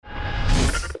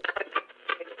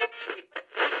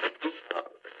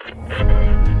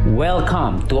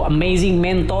Welcome to Amazing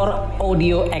Mentor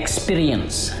Audio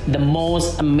Experience, the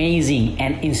most amazing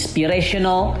and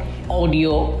inspirational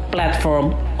audio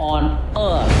platform on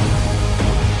earth.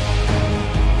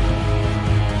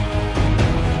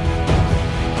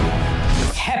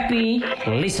 Happy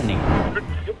listening.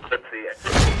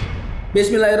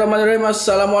 Bismillahirrahmanirrahim.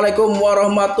 Assalamualaikum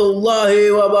warahmatullahi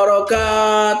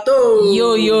wabarakatuh.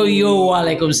 Yo,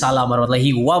 waalaikumsalam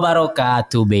warahmatullahi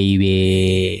wabarakatuh, baby.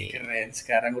 Keren,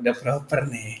 sekarang udah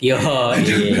proper nih. Yo,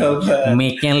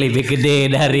 mic-nya lebih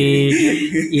gede dari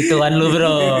ituan lu,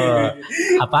 bro.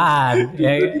 Apaan?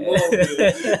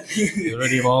 Dulu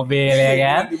di mobil ya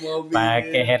kan?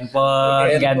 Pakai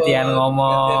handphone, gantian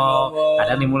ngomong.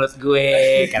 Kadang di mulut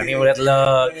gue, kadang di mulut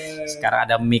lo. Sekarang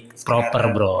ada mic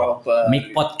proper, bro.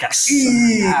 Mic podcast.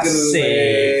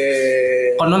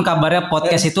 Asik. Konon kabarnya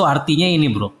podcast itu artinya ini,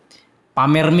 bro.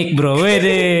 Pamer mic, bro.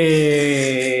 Wede.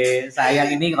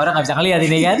 Sayang ini orang nggak bisa ngeliat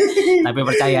ini kan. Tapi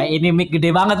percaya ini mic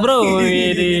gede banget, bro.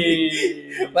 Wede.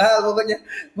 Pokoknya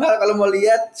kalau mau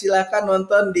lihat silakan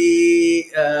nonton di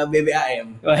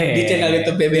BBAM. Di channel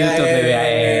YouTube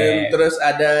BBAM. Terus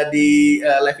ada di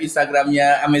live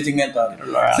Instagramnya Amazing Mentor.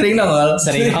 Sering nongol.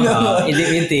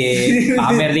 Intip-intip.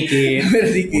 Pamer dikit.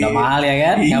 Udah mahal ya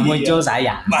kan? Yang muncul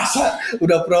saya. Masa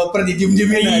udah proper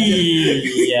dijim-jimin aja.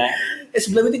 Iya.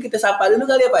 Sebelum itu kita sapa dulu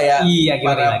kali ya Pak ya. Iya,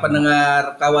 para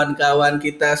pendengar, kawan-kawan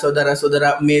kita,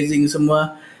 saudara-saudara amazing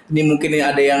semua. Ini mungkin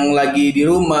ada yang lagi di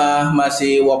rumah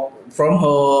masih work from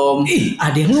home.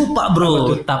 Ada yang lupa,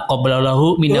 bro.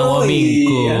 Taqabbalallahu minna wa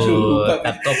minkum.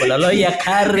 Taqabbalallahu ya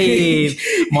karim.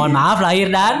 Mohon maaf lahir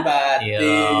dan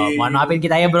batin. Mohon maafin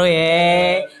kita ya, bro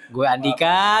ya. Gue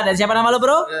Andika dan siapa nama lo,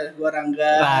 bro? Gue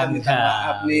Rangga. Minta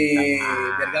maaf nih.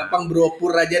 Biar gampang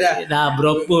Bropur aja dah. Nah,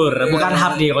 Bropur. Bukan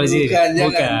Hap nih kalau di sini.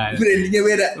 Bukan. Brandingnya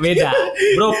beda.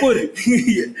 Bropur.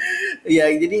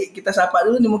 Iya, jadi kita sapa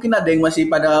dulu nih, mungkin ada yang masih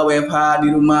pada WFH di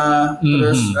rumah.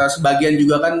 Terus sebagian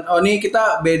juga kan, nih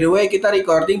kita by the way kita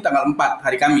recording tanggal 4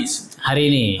 hari Kamis.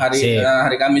 Hari ini.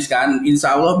 Hari Kamis kan.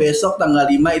 Insya Allah besok tanggal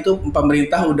 5 itu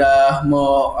pemerintah udah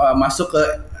mau masuk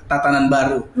ke tatanan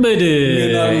baru.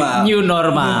 New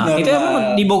normal. Itu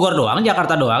emang di Bogor doang,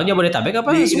 Jakarta doang, Jabodetabek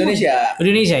apa? Di Indonesia.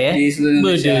 Indonesia ya? Di seluruh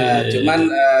Indonesia. Cuman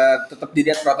tetap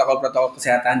dilihat protokol-protokol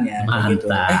kesehatannya. Mantap. Gitu.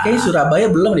 Kayaknya Surabaya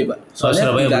belum nih Pak. Soalnya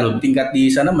Surabaya belum. Tingkat di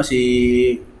sana masih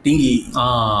tinggi.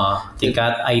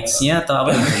 Tingkat AIDS-nya atau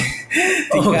apa?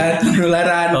 Tingkat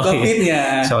penularan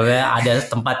COVID-nya. Soalnya ada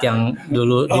tempat yang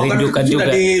dulu dirindukan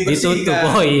juga ditutup.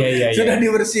 Iya. Sudah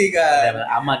dibersihkan.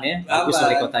 Aman ya. Bagus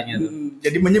wali kotanya tuh.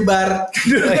 Jadi menyebar.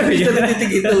 Di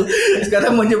titik itu.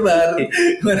 Sekarang menyebar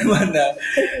kemana-mana.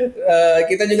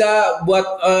 Kita juga buat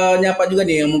nyapa juga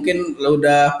nih yang mungkin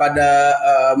udah pada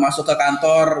masuk ke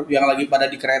kantor, yang lagi pada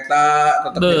di kereta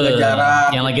tetap jaga jarak.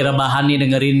 Yang lagi rebahan nih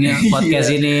dengerinnya podcast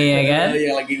ini ya kan.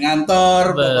 Yang lagi ngantor,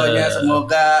 pokoknya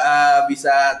semoga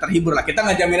bisa terhibur lah. Kita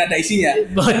nggak jamin ada isinya.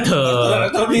 Betul.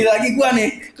 Terlebih lagi gua nih,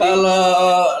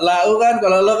 kalau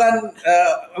lo kan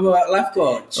life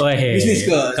coach, business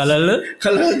coach.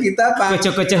 Kalau kita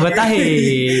kocok-kocok betahi,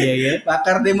 ya.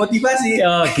 Pakar demotivasi.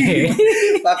 Oke.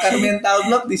 Pakar mental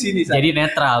block di sini. Jadi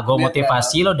netral, gue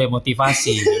motivasi, lo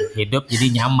demotivasi. Hidup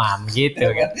jadi nyaman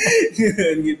gitu kan.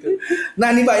 Gitu.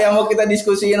 Nah nih Pak, yang mau kita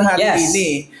diskusiin hari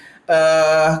ini.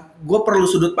 Gue perlu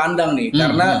sudut pandang nih,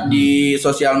 karena di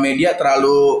sosial media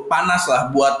terlalu panas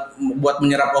lah buat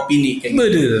menyerap opini kayak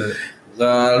gitu.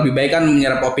 Lebih baik kan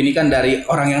menyerap opini kan dari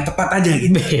orang yang tepat aja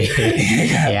gitu.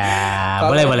 Ya,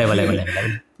 boleh.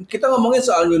 Kita ngomongin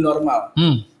soal new normal.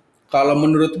 Kalau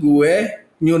menurut gue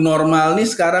new normal nih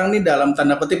sekarang nih dalam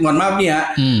tanda petik, mohon maaf nih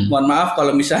ya. Mohon maaf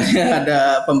kalau misalnya ada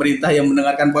pemerintah yang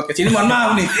mendengarkan podcast ini, mohon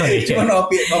maaf nih. Cuman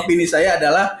opini saya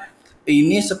adalah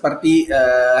ini seperti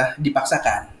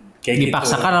dipaksakan. Kayak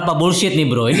dipaksakan gitu. Apa bullshit nih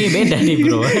bro? Ini beda nih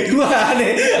bro. Wah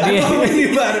nih,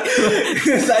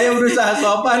 saya berusaha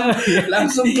sopan,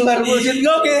 langsung keluar bullshit.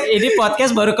 Oke. Ini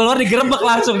podcast baru keluar digerebek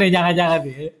langsung nih, jangan-jangan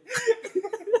nih.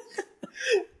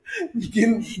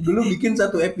 bikin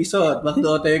satu episode waktu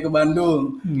OTW ke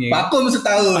Bandung. Vakum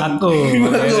setahun.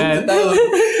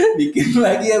 Bikin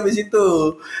lagi habis itu.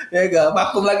 Ya enggak,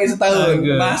 vakum lagi setahun.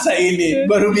 Masa ini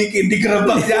baru bikin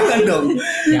digerebek, jangan dong.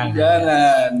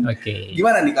 Jangan. Oke.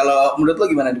 Gimana nih kalau menurut lo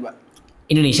gimana nih, Pak?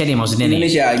 Indonesia nih maksudnya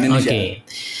Indonesia. Oke.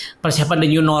 Persiapan the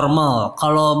new normal.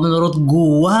 Kalau menurut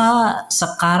gua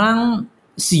sekarang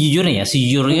sejujurnya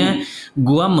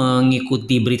gue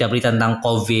mengikuti berita-berita tentang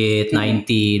COVID-19,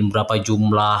 berapa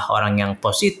jumlah orang yang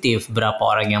positif, berapa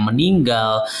orang yang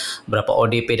meninggal, berapa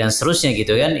ODP dan seterusnya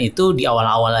gitu kan, itu di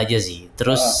awal-awal aja sih.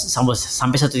 Terus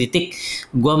sampai satu titik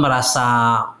gue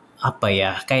merasa apa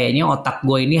ya, kayaknya otak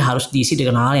gue ini harus diisi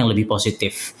dengan hal yang lebih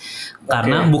positif.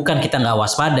 Karena bukan kita nggak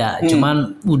waspada,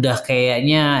 cuman udah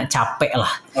kayaknya capek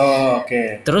lah.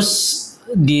 Terus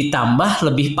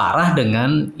ditambah lebih parah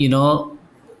dengan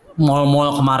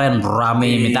mall-mall kemarin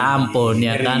rame minta ampun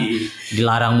ya kan,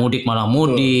 dilarang mudik malah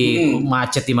mudik,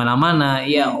 macet di mana-mana.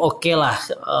 Ya oke lah,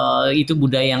 itu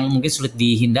budaya yang mungkin sulit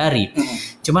dihindari.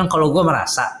 Cuman kalau gue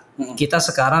merasa kita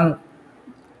sekarang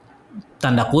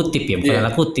tanda kutip ya, bukan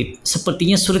tanda kutip,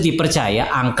 sepertinya sulit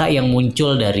dipercaya angka yang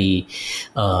muncul dari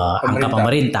angka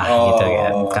pemerintah gitu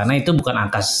kan. Karena itu bukan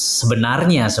angka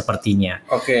sebenarnya sepertinya.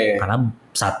 Karena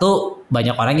satu,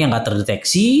 banyak orang yang nggak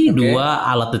terdeteksi. Dua,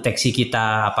 alat deteksi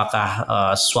kita apakah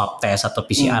swab test atau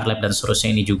PCR lab dan seterusnya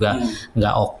ini juga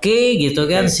nggak oke gitu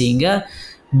kan. Sehingga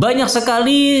banyak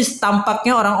sekali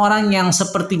tampaknya orang-orang yang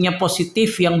sepertinya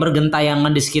positif yang bergentayangan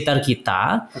di sekitar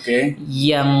kita,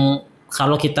 yang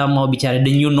kalau kita mau bicara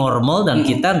the new normal dan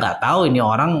kita nggak tahu ini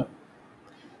orang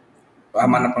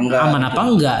aman apa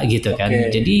enggak gitu kan.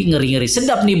 Jadi ngeri-ngeri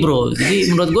sedap nih bro.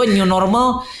 Jadi menurut gue new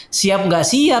normal siap nggak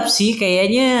siap sih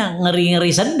kayaknya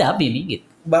ngeri-ngeri sedap ini gitu.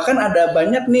 Bahkan ada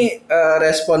banyak nih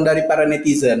respon dari para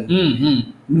netizen.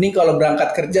 Mending kalau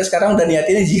berangkat kerja sekarang udah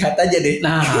niatinnya jihad aja deh.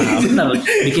 Nah benar,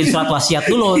 bikin surat wasiat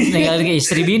dulu ninggalin ke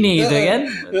istri bini gitu kan.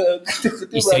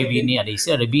 Istri bini, ada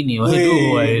istri ada bini.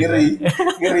 Waduh,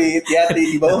 ngeri, hati-hati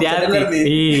di bawah bisa denger nih.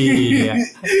 Iya.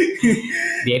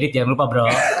 Diedit jangan lupa bro.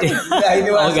 Nah ini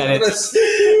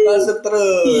masuk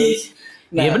terus.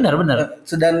 Nah, iya benar.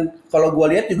 Dan kalau gue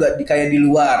lihat juga kayak di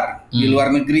luar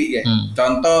negeri ya.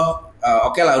 Contoh,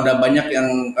 oke lah udah banyak yang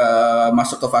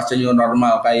masuk ke fase new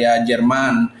normal kayak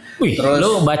Jerman. Terus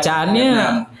lo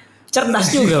bacaannya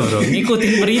cerdas juga bro,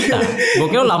 ngikutin berita. Gue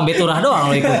kira lambe turah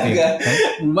doang lo ikutin.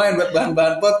 Lumayan buat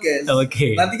bahan-bahan podcast.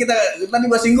 Nanti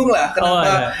gue singgung lah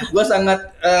kenapa gue sangat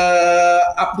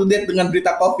up to date dengan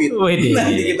berita COVID.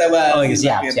 Nanti kita bahas.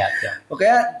 Siap. Oke,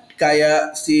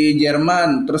 kayak si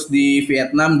Jerman, terus di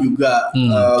Vietnam juga.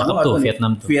 Cakep tuh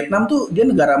Vietnam tuh. Vietnam tuh dia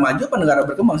negara maju apa negara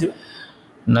berkembang sih?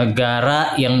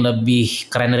 Negara yang lebih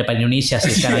keren daripada Indonesia sih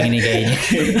sekarang ini kayaknya.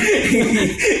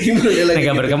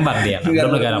 Negara berkembang dia,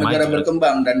 negara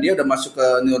berkembang dan dia udah masuk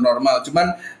ke new normal.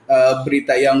 Cuman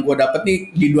berita yang gue dapet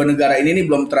nih di dua negara ini nih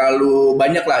belum terlalu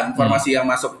banyak lah informasi yang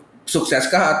masuk.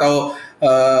 Sukseskah atau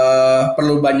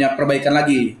perlu banyak perbaikan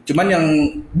lagi? Cuman yang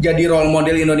jadi role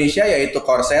model Indonesia yaitu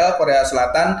Korsel, Korea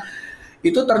Selatan.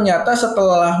 Itu ternyata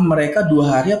setelah mereka 2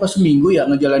 hari apa seminggu ya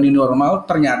ngejalanin normal,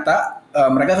 ternyata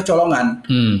mereka kecolongan.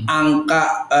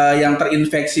 Angka yang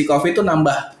terinfeksi COVID itu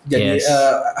nambah. Jadi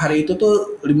hari itu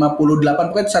tuh 58,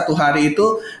 pokoknya satu hari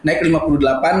itu naik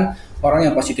 58 orang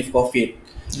yang positif COVID.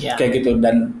 Kayak gitu.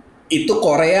 Dan itu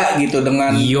Korea gitu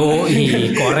dengan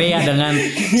Korea dengan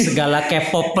segala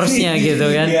K-popersnya gitu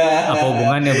kan. Apa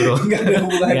hubungannya bro? Gak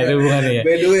ada hubungannya ya.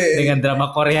 By the way, dengan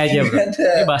drama Korea aja bro.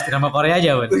 Ini bahas drama Korea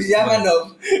aja bro. Jangan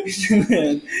dong.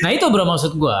 Nah itu bro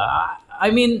maksud gue.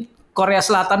 Korea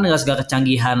Selatan dengan segala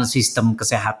kecanggihan sistem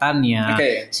kesehatannya,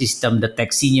 sistem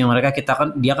deteksinya,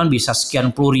 dia kan bisa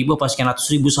sekian puluh ribu atau sekian ratus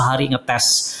ribu sehari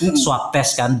ngetes swab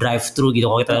test kan, drive thru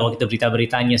gitu kalau kita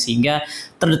berita-beritanya, sehingga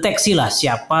terdeteksi lah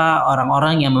siapa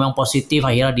orang-orang yang memang positif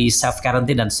akhirnya di self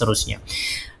quarantine dan seterusnya.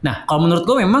 Nah, kalau menurut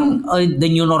gue memang the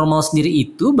new normal sendiri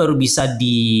itu baru bisa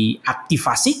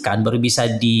diaktifasikan, baru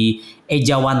bisa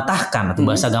diejawantahkan atau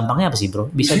bahasa gampangnya apa sih bro?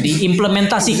 Bisa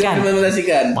diimplementasikan.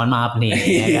 Mohon maaf nih,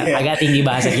 agak tinggi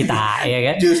bahasa kita, ya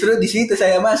kan? Justru di situ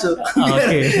saya masuk.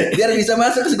 Biar bisa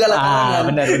masuk ke segala kalangan.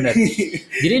 Benar.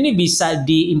 Jadi ini bisa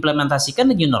diimplementasikan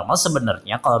the new normal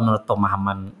sebenarnya kalau menurut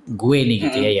pemahaman gue nih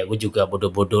gitu ya gue juga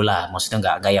bodoh-bodoh lah,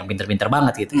 maksudnya nggak yang pinter-pinter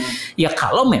banget gitu. Ya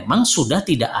kalau memang sudah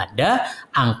tidak ada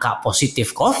angka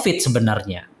positif COVID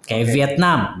sebenarnya. Kayak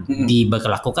Vietnam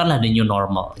diberlakukanlah the new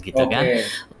normal gitu kan.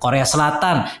 Korea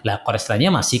Selatan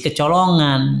masih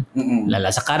kecolongan.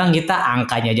 Sekarang kita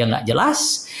angkanya aja nggak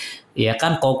jelas. Ya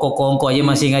kan kongko aja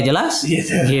masih nggak jelas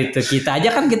gitu. Kita aja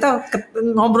kan kita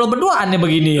ngobrol berduaan nih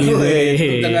begini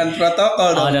dengan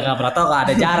protokol dong. Dengan protokol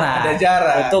ada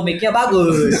jarak. Untuk mic-nya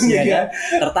bagus ya kan.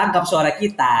 Tertangkap suara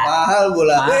kita. Mahal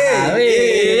bola.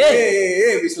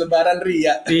 Habis lebaran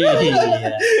ria.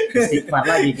 Istighfar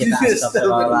lagi kita.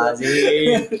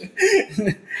 Astagfirullahaladzim.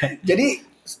 Jadi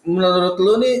menurut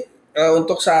lu nih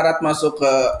untuk syarat masuk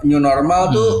ke new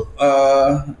normal tuh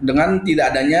dengan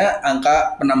tidak adanya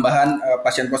angka penambahan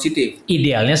pasien positif.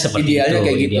 Idealnya seperti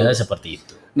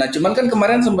itu. Nah, cuman kan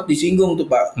kemarin sempat disinggung tuh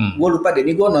Pak. Gue lupa deh,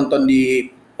 ini gue nonton di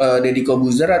Deddy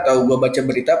Kobuzer atau gue baca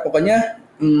berita. Pokoknya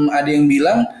ada yang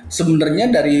bilang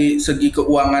sebenarnya dari segi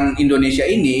keuangan Indonesia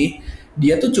ini,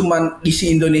 dia tuh cuman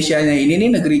isi Indonesianya ini nih,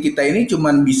 negeri kita ini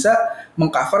cuman bisa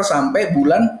mengcover sampai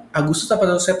bulan Agustus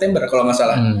atau September kalau nggak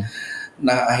salah.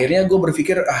 Nah akhirnya gue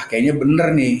berpikir kayaknya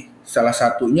bener nih, salah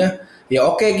satunya ya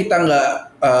oke, kita nggak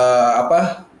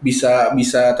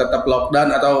bisa tetap lockdown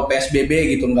atau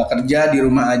PSBB gitu, nggak kerja di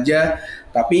rumah aja,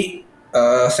 tapi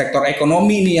sektor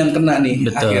ekonomi nih yang kena nih.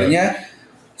 Betul. Akhirnya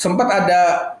sempat ada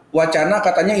wacana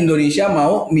katanya Indonesia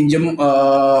mau minjem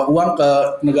uang ke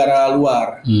negara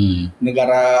luar,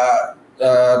 negara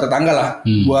tetangga lah,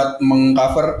 buat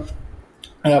mengcover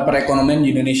perekonomian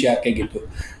di Indonesia kayak gitu.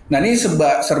 Nah ini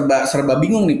serba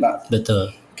bingung nih Pak.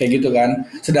 Betul. Kayak gitu kan.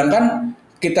 Sedangkan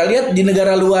kita lihat di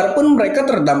negara luar pun mereka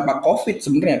terdampak COVID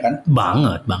sebenarnya kan.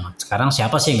 Banget. Sekarang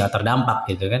siapa sih nggak terdampak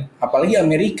gitu kan? Apalagi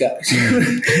Amerika.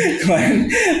 Kemarin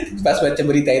pas baca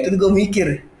berita itu gue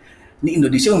mikir, ini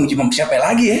Indonesia mau cuma siapa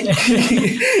lagi ya?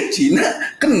 Cina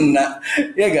kena,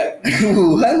 ya gak?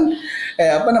 Wuhan,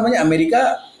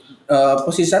 Amerika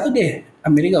posisi 1 deh.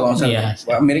 Amerika kalau nggak salah.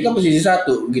 Iya. Amerika posisi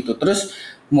 1 gitu. Terus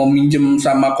mau minjem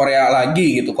sama Korea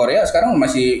lagi gitu. Korea sekarang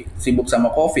masih sibuk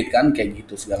sama COVID kan, kayak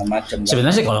gitu segala macam.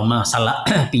 Sebenarnya sih kalau masalah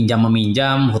pinjam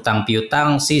meminjam, hutang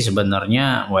piutang sih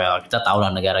sebenarnya, kita tahu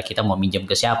lah negara kita mau minjem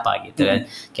ke siapa gitu kan.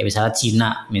 Kayak misalnya Cina,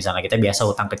 misalnya kita biasa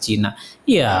hutang ke Cina,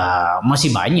 ya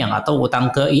masih banyak, atau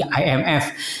hutang ke IMF.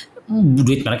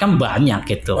 Duit mereka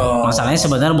banyak gitu. Masalahnya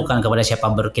sebenarnya bukan kepada siapa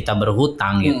kita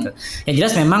berhutang gitu. Yang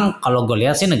jelas memang kalau gue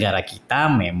lihat sih negara kita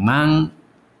memang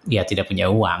ya tidak punya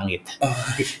uang gitu.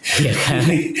 Iya kan?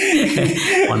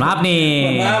 Mohon maaf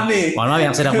nih. Mohon maaf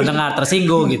yang sedang mendengar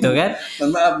tersinggung gitu kan.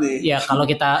 Mohon maaf nih. Ya kalau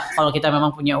kita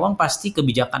memang punya uang, pasti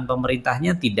kebijakan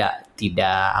pemerintahnya tidak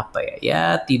tidak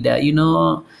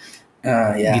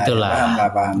gitulah.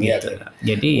 Paham gitu. Ya.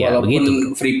 Jadi ya walaupun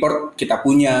begitu. Freeport kita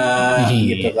punya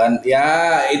gitu kan.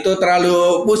 Ya itu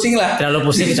terlalu pusing lah. Terlalu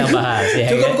pusing kita bahas ya.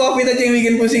 Cukup kan? COVID aja yang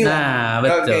bikin pusing lah. Nah,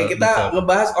 betul. Oke, kita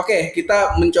ngebahas.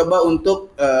 Kita mencoba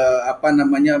untuk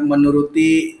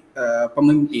menuruti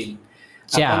pemimpin.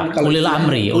 Siap, ulil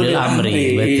amri,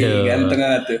 betul. Ganteng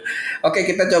tuh. Oke,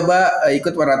 kita coba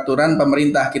ikut peraturan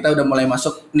pemerintah. Kita udah mulai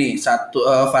masuk nih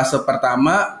fase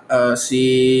pertama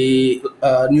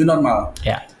new normal.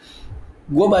 Ya.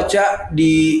 Gue baca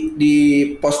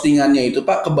di postingannya itu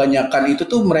Pak, kebanyakan itu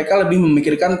tuh mereka lebih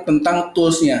memikirkan tentang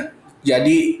toolsnya.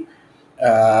 Jadi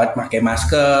pakai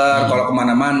masker kalau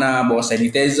kemana-mana, bawa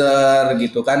sanitizer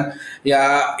gitu kan.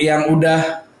 Ya yang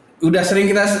udah sering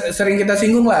kita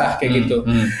singgung lah kayak gitu.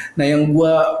 Nah yang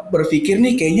gue berpikir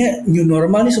nih, kayaknya new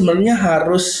normal nih sebenarnya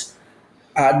harus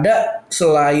ada,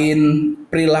 selain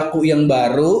perilaku yang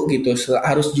baru gitu,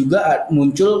 harus juga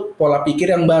muncul pola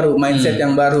pikir yang baru, mindset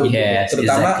yang baru, yes, gitu.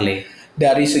 Terutama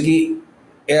dari segi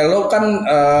lo kan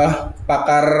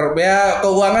pakar ya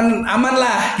keuangan aman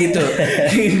lah gitu.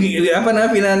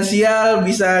 Finansial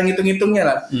bisa ngitung-ngitungnya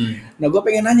lah. Nah gue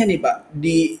pengen nanya nih Pak,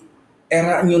 di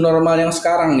era new normal yang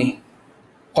sekarang nih,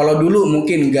 kalau dulu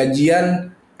mungkin gajian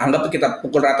anggap kita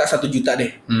pukul rata 1 juta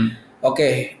deh.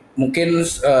 Oke, mungkin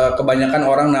kebanyakan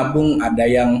orang nabung, ada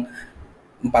yang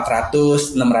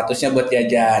 400, 600-nya buat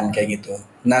jajan kayak gitu.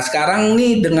 Nah sekarang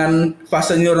nih dengan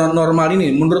fase new normal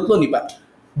ini, menurut lo nih Pak,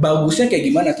 bagusnya kayak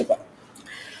gimana tuh Pak?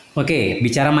 Oke,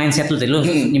 bicara mindset lu tadi, lu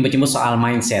nyebut-nyebut soal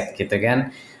mindset gitu kan.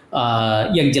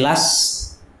 Yang jelas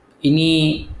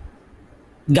ini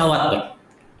gawat Pak.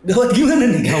 Gawat gimana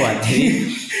nih? Gawat.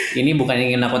 Ini bukan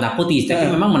ingin nakut-nakuti, tapi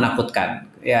memang menakutkan.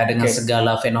 Ya dengan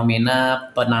segala fenomena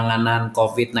penanganan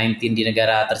COVID-19 di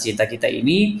negara tercinta kita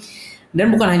ini,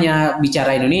 dan bukan hanya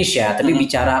bicara Indonesia, tapi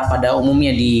bicara pada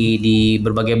umumnya di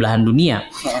berbagai belahan dunia.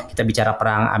 Kita bicara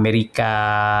perang Amerika,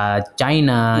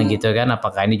 China gitu kan.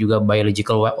 Apakah ini juga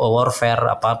biological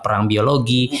warfare, perang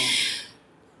biologi?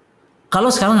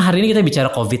 Kalau sekarang hari ini kita bicara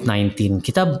COVID-19,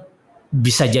 kita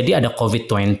bisa jadi ada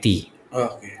COVID-20.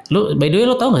 Lu by the way,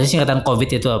 lu tahu nggak sih singkatan COVID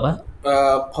itu apa?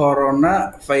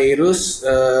 Corona virus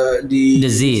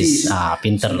disease.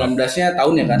 Pinter. 19-nya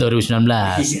tahun ya kan? 2019.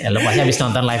 Lu pasti habis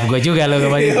nonton live gue juga lo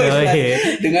kemarin itu.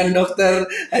 Dengan dokter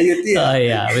Ayuti. Oh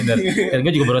iya, benar. Dan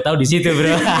gue juga baru tahu di situ,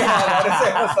 bro.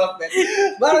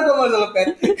 Baru gue mau selepet.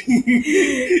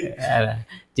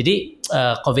 Jadi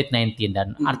COVID-19,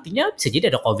 dan artinya bisa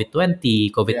jadi ada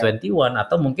COVID-20, COVID-21,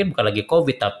 atau mungkin bukan lagi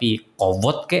COVID tapi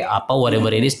COVID kayak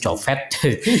whatever it is,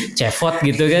 cefot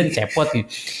gitu kan, cepot.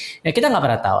 Ya kita nggak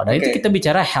pernah tahu. Dan itu kita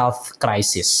bicara health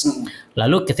crisis.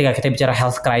 Lalu ketika kita bicara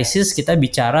health crisis, kita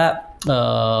bicara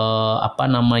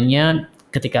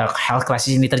ketika health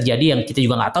crisis ini terjadi, yang kita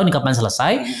juga nggak tahu nih kapan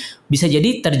selesai, bisa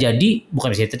jadi terjadi,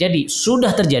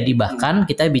 sudah terjadi, bahkan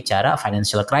kita bicara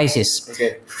financial crisis,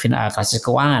 krisis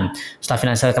keuangan. Setelah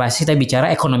financial crisis kita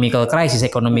bicara economical crisis,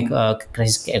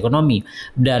 krisis ekonomi,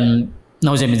 dan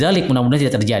nauzubidzalik, mudah-mudahan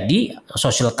tidak terjadi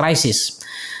social crisis.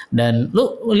 Dan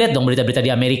lu lihat dong berita-berita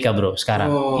di Amerika bro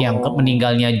sekarang yang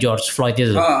meninggalnya George Floyd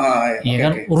itu, ya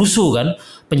kan, rusuh kan,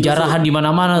 penjarahan di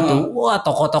mana-mana tuh, wah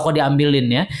tokoh-tokoh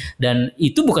diambilin ya, dan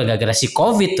itu bukan gara-gara si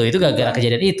COVID tuh, itu gara-gara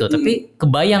kejadian itu, tapi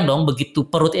kebayang dong begitu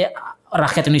perut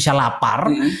rakyat Indonesia lapar,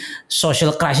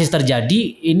 social crisis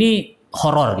terjadi, ini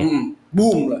horor gitu,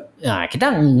 boom lah. Nah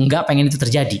kita nggak pengen itu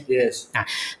terjadi. Nah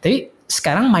tapi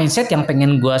sekarang mindset yang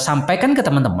pengen gue sampaikan ke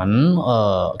teman-teman,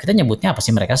 kita nyebutnya apa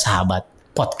sih mereka, sahabat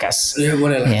podcast. Iya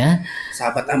boleh lah. Ya.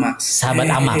 Sahabat Amax. Sahabat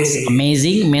Amax,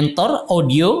 amazing mentor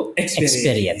audio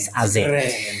experience. Azek.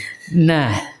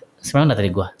 Nah, sebenarnya tadi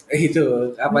gue.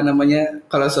 Itu apa namanya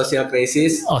kalau social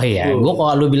crisis? Oh iya, gue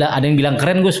kalau lu bilang ada yang bilang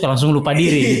keren, gue suka langsung lupa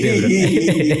diri gitu. Bro.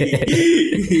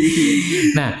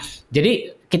 Nah,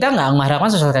 jadi kita nggak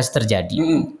mengharapkan social crisis terjadi.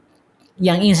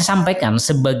 Yang ingin saya sampaikan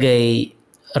sebagai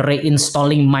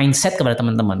reinstalling mindset kepada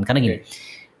teman-teman, karena gini,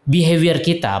 behavior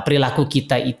kita, perilaku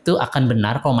kita itu akan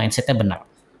benar kalau mindsetnya benar.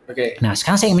 Nah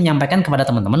sekarang saya ingin menyampaikan kepada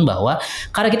teman-teman bahwa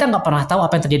karena kita nggak pernah tahu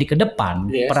apa yang terjadi ke depan,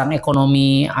 perang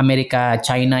ekonomi Amerika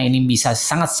China ini bisa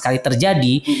sangat sekali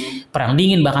terjadi, perang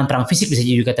dingin bahkan perang fisik bisa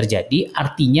juga terjadi,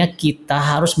 artinya kita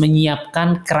harus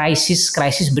menyiapkan krisis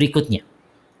berikutnya.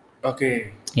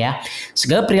 Ya,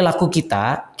 segala perilaku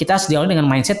kita harus diawali dengan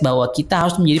mindset bahwa kita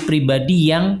harus menjadi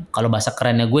pribadi yang, kalau bahasa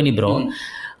kerennya gue nih bro,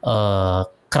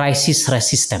 crisis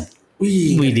resistant.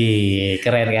 Wih,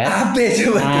 keren kan? Apa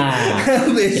coba?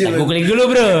 Kita googling dulu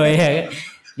bro. Ya.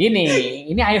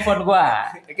 Ini iPhone gue.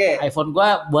 iPhone gue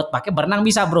buat pakai berenang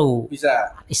bisa bro.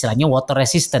 Bisa. Istilahnya water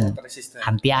resistant.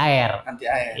 Anti air.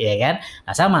 Iya kan?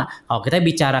 Nah sama, kalau kita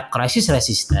bicara crisis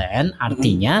resistant,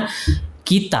 artinya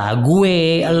kita,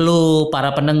 gue, lu, para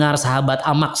pendengar, sahabat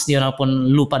Amax,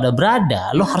 dimanapun lu pada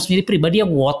berada, lu harus menjadi pribadi yang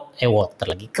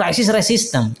crisis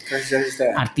resistant.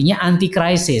 Artinya anti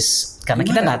krisis, karena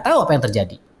kita nggak tahu apa yang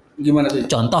terjadi. Gimana tuh?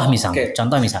 Contoh misalnya,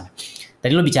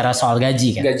 tadi lu bicara soal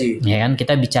gaji kan, ya kan?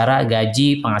 Kita bicara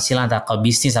gaji, penghasilan, atau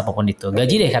bisnis apapun itu,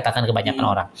 gaji deh katakan kebanyakan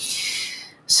orang.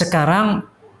 Sekarang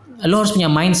lu harus punya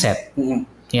mindset,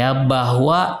 ya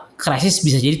bahwa krisis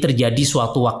bisa jadi terjadi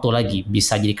suatu waktu lagi,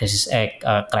 bisa jadi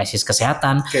krisis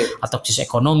kesehatan atau krisis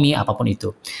ekonomi apapun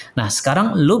itu. Nah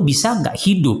sekarang lo bisa nggak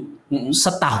hidup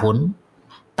setahun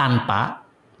tanpa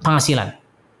penghasilan?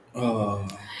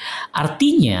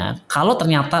 Artinya kalau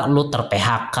ternyata lo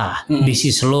ter-PHK,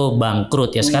 bisnis lo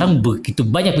bangkrut ya, sekarang begitu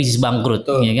banyak bisnis bangkrut,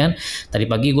 ya kan? Tadi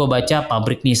pagi gue baca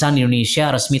pabrik Nissan di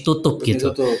Indonesia resmi tutup gitu.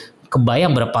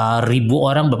 Kebayang berapa ribu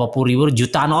orang, berapa puluh ribu,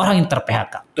 jutaan orang yang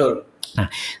ter-PHK. Nah,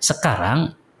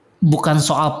 sekarang bukan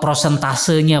soal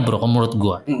prosentasenya bro, menurut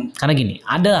gue. Karena gini,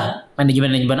 ada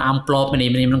manajemen amplop,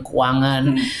 manajemen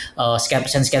keuangan,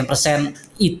 sekian persen,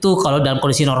 itu kalau dalam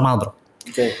kondisi normal bro.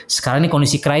 Sekarang ini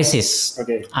kondisi krisis.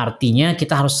 Artinya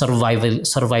kita harus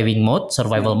survival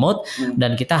mode,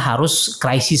 dan kita harus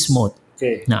crisis mode.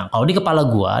 Nah, kalau di kepala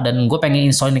gue, dan gue pengen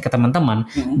install ini ke teman-teman,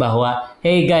 bahwa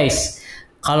hey guys,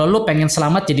 kalau lo pengen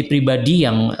selamat jadi pribadi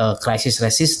yang crisis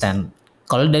resistant,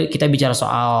 kalau kita bicara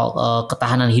soal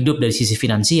ketahanan hidup dari sisi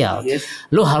finansial,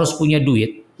 lo harus punya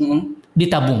duit di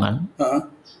tabungan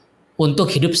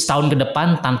untuk hidup setahun ke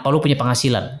depan tanpa lo punya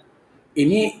penghasilan.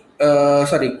 Ini,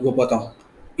 sorry gue potong.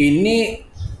 Ini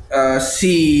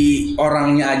si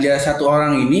orangnya aja satu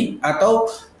orang ini atau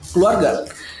keluarga?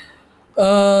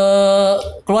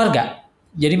 Keluarga.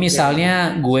 Jadi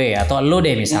misalnya gue atau lo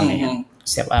deh misalnya,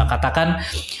 katakan.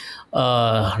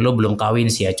 Lo belum kawin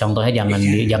sih ya, contohnya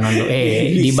jangan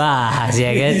dibahas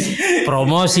ya kan,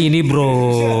 promosi ini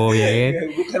bro ya kan,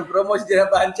 bukan promosi,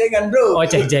 jangan pancengan bro. Oh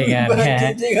cengengan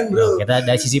ya. Bro. Kita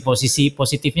dari sisi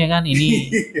positifnya kan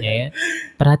ini ya kan?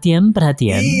 Perhatian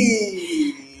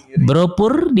Bro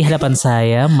Pur di hadapan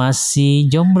saya masih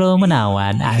jomblo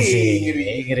menawan. Asik.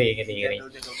 Ngeri.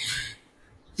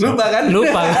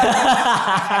 Lupa.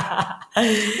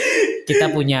 Kita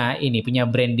punya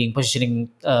branding positioning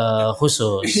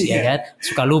khusus ya kan.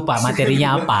 Suka lupa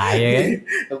materinya apa ya kan.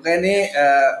 Oke, ini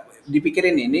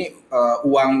dipikirin ini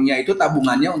uangnya itu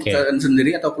tabungannya untuk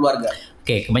sendiri atau keluarga?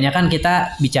 Oke, kebanyakan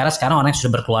kita bicara sekarang orang yang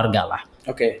sudah berkeluarga lah.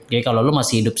 Jadi kalau lu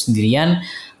masih hidup sendirian,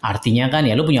 artinya kan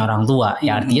ya lu punya orang tua.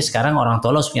 Ya artinya sekarang orang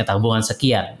tua lu harus punya tabungan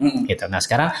sekian. Gitu. Nah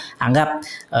sekarang anggap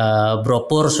Bro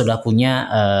Pur sudah punya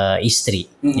istri.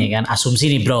 Ya kan? Asumsi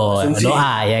nih bro.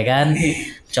 Doa ya kan.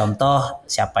 Contoh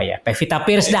siapa ya? Pevita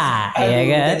Pierce dah. Ya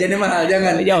kan? Jadi mahal,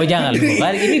 jangan. Jangan lu.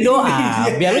 Ini doa.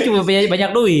 Biar lu cuma punya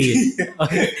banyak duit.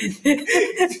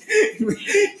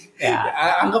 Ya.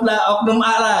 Anggaplah oknum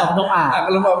A lah. Oknum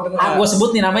A. Gue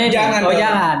sebut nih namanya. Jangan.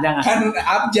 Kan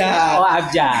Abjad. Oh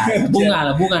Abjad.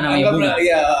 Bunga namanya bunga.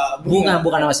 Iya, Bunga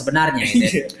bukan nama sebenarnya.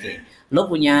 Lo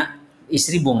punya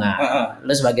istri bunga,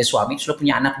 lu sebagai suami, terus lu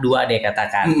punya anak 2 deh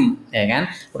katakan, ya kan?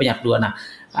 Lu punya anak 2. Nah,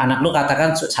 anak lu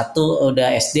katakan satu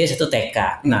udah SD, satu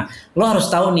TK. Nah, lu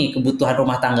harus tahu nih kebutuhan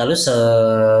rumah tangga lu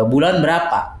sebulan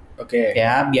berapa. Oke.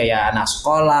 Ya, biaya anak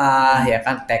sekolah, ya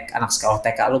kan, anak sekolah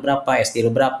TK lu berapa, SD lu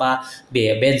berapa,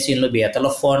 biaya bensin lu, biaya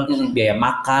telepon, biaya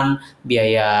makan,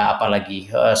 biaya apa lagi.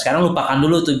 Sekarang lupakan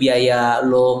dulu tuh biaya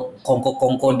lu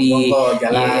kongko di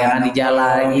jalan, di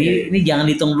jalan. Ini jangan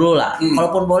dihitung dulu lah.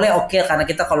 Kalaupun boleh oke, karena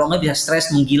kita kalau nggak bisa stres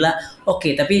menggila.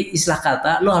 Oke, tapi istilah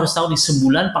kata lu harus tahu nih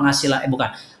sebulan penghasilan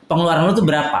pengeluaran lu tuh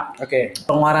berapa? Oke.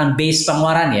 Pengeluaran base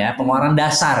pengeluaran ya, pengeluaran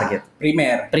dasar gitu.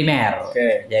 Primer.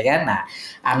 Oke. Ya kan? Nah,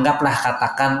 anggaplah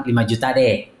katakan 5 juta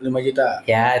deh. 5 juta.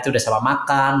 Ya, itu udah sama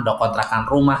makan, udah kontrakan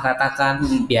rumah katakan,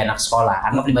 biaya anak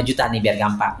sekolah. Anggap 5 juta nih biar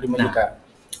gampang. 5 juta.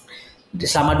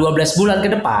 Selama 12 bulan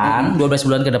ke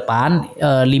depan,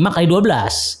 5 kali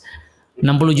 12.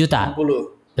 60 juta.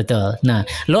 60. Betul. Nah,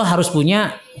 lo harus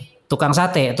punya tukang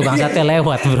sate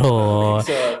lewat bro,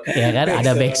 ya kan,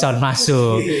 ada backsound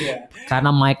masuk,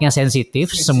 karena mic-nya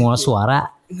sensitif, semua suara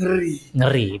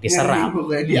ngeri diserap,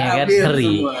 ya kan,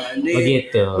 ngeri,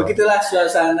 begitulah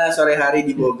suasana sore hari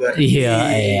di Bogor.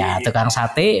 Iya, tukang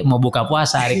sate mau buka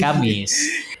puasa hari Kamis.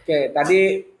 Oke,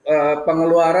 tadi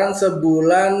pengeluaran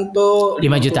sebulan tuh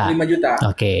 5 juta.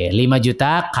 Oke, 5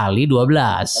 juta kali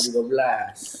 12.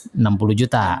 60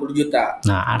 juta.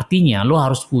 Nah, artinya lo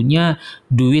harus punya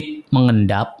duit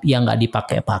mengendap yang nggak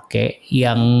dipakai-pakai,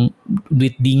 yang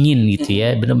duit dingin gitu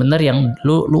ya. Bener-bener yang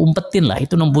lo umpetin lah.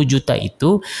 Itu 60 juta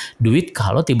itu duit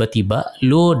kalau tiba-tiba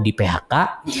lo di PHK,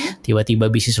 tiba-tiba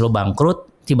bisnis lo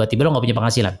bangkrut, tiba-tiba lo nggak punya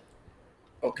penghasilan.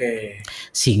 Oke.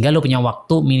 Sehingga lo punya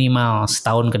waktu minimal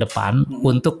setahun ke depan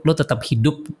untuk lo tetap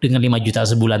hidup dengan 5 juta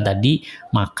sebulan tadi,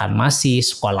 makan masih,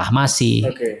 sekolah masih,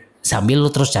 sambil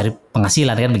lo terus cari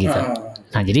penghasilan kan begitu.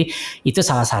 Nah, jadi itu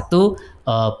salah satu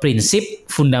prinsip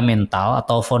fundamental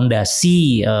atau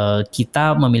fondasi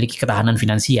kita memiliki ketahanan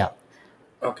finansial.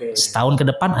 Setahun ke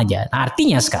depan aja. Nah,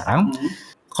 artinya sekarang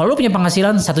kalau lu punya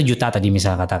penghasilan 1 juta tadi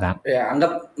misalnya katakan. Ya,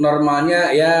 anggap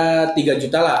normalnya ya 3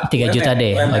 juta lah. 3 juta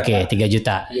deh. Oke, 3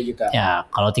 juta. Ya,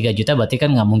 kalau 3 juta berarti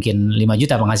kan nggak mungkin 5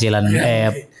 juta penghasilan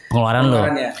pengeluaran lu.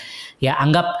 Ya,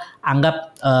 anggap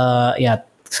ya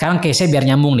sekarang case-nya biar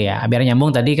nyambung deh ya. Biar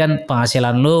nyambung, tadi kan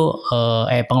penghasilan lu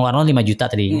pengeluaran lu 5 juta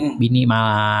tadi. Bini sama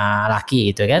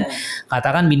laki gitu kan.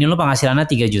 Katakan bini lu penghasilannya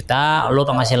 3 juta, lu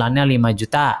penghasilannya 5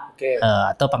 juta.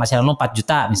 Atau penghasilan lu 4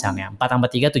 juta misalnya. 4 tambah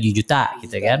 3 7 juta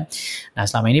gitu kan. Nah,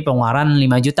 selama ini pengeluaran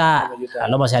 5 juta.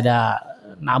 Lalu masih ada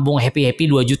nabung happy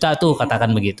 2 juta tuh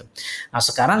katakan begitu. Nah,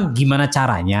 sekarang gimana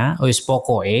caranya?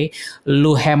 Pokoknya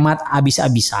lu hemat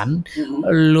abis-abisan,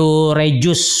 lu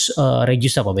reduce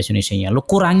apa bahasa Indonesianya? Lu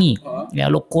kurangi. Ya,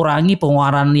 lu kurangi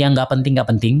pengeluaran yang enggak penting.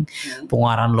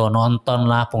 Pengeluaran lu nonton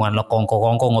lah, pengeluaran lu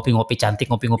kongko-kongko, ngopi-ngopi cantik,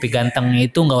 ngopi-ngopi ganteng,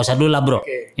 itu enggak usah dulu lah, Bro.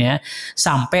 Ya.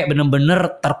 Sampai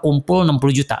bener-bener terkumpul 60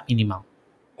 juta minimal.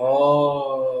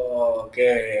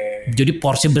 Jadi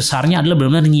porsi besarnya adalah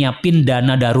benar-benar nyiapin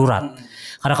dana darurat.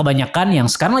 Karena kebanyakan yang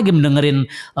sekarang lagi mendengerin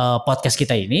podcast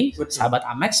kita ini, sahabat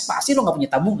Amex, pasti lo nggak punya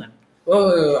tabungan.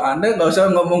 Oh, Anda nggak usah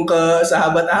ngomong ke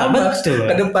sahabat Amex,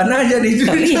 ke depan aja nih.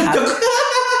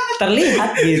 Terlihat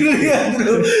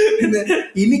gitu.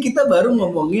 Ini kita baru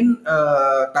ngomongin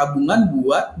tabungan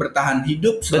buat bertahan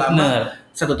hidup selama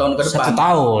 1 tahun ke depan. 1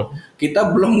 tahun. Kita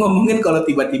belum ngomongin kalau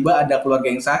tiba-tiba ada keluarga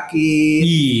yang sakit.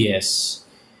 Yes.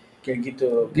 Kayak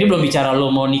gitu. Ini belum bicara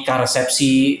lo mau nikah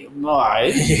resepsi,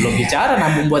 belum bicara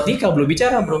nabung buat nikah, belum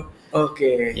bicara bro.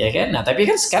 Ya kan, nah tapi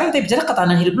kan sekarang kita bicara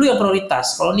ketahanan hidup lu yang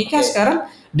prioritas. Kalau nikah sekarang,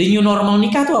 the new normal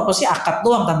nikah tuh apa sih? Akad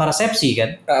doang tanpa resepsi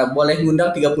kan? Boleh ngundang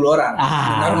 30 orang.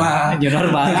 New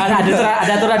normal.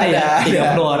 Ada aturan ya?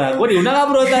 30 orang. Gue diundang gak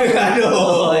bro?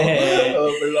 Aduh.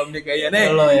 Belum nih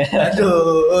kayaknya nih.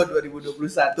 Aduh,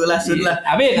 2021 lah, sun lah.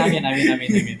 Amin.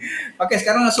 Oke,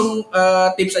 sekarang langsung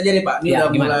tips aja nih Pak. Ini udah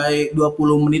mulai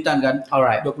 20 menitan kan?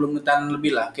 Alright. 20 menitan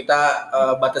lebih lah. Kita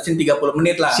batasin 30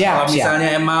 menit lah. Kalau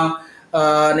misalnya emang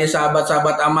nih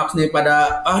sahabat-sahabat Amax nih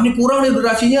pada ini kurang nih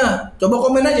durasinya, coba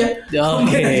komen aja.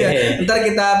 Ntar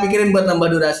kita pikirin buat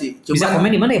nambah durasi. Bisa komen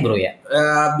di mana ya bro ya?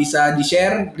 Bisa di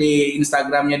share di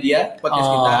Instagramnya dia podcast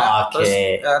kita, terus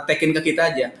tagin ke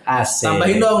kita aja. Asik.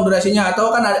 Tambahin dong durasinya, atau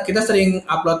kan kita sering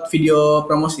upload video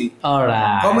promosi.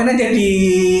 Alright. Komen aja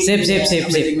di sip.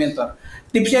 Mentor.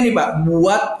 Tipsnya nih Pak,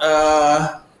 buat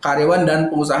karyawan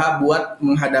dan pengusaha buat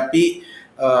menghadapi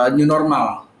new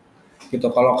normal. Gitu.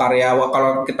 Kalau karyawan,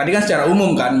 kalau tadi kan secara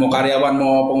umum kan, mau karyawan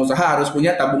mau pengusaha harus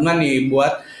punya tabungan nih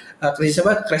buat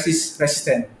krisis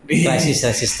resisten.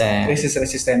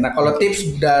 Nah, kalau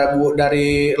tips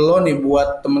dari lo nih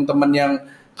buat teman-teman yang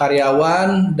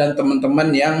karyawan dan teman-teman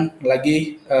yang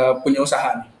lagi punya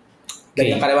usaha nih. Dari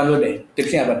Oke. yang karyawan dulu deh.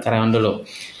 Tipsnya apa? Karyawan dulu.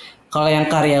 Kalau yang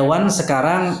karyawan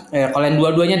sekarang, kalau yang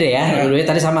dua-duanya deh ya, dua-duanya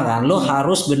tadi sama kan, lo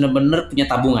harus bener-bener punya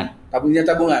tabungan.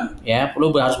 Tabungan. Ya, lo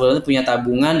harus bener-bener punya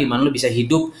tabungan di mana lo bisa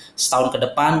hidup setahun ke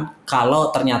depan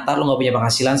kalau ternyata lo nggak punya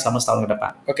penghasilan selama setahun ke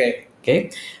depan. Oke.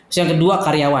 Oke. Terus yang kedua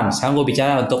karyawan. Sekarang gue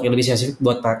bicara untuk yang lebih spesifik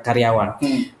buat karyawan.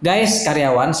 Guys,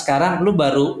 karyawan sekarang lu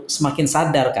baru semakin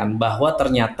sadar kan bahwa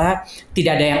ternyata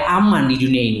tidak ada yang aman di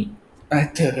dunia ini.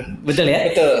 Betul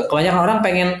ya? Betul.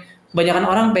 Kebanyakan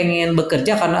orang pengen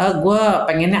bekerja karena gue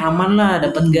pengennya aman lah,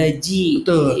 dapat gaji.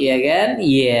 Betul. Iya kan?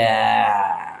 Iya.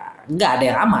 Nggak ada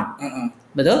yang aman.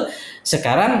 Betul?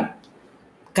 Sekarang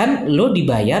kan lo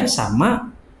dibayar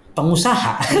sama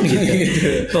pengusaha kan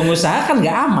gitu. Pengusaha kan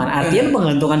nggak aman, artinya lo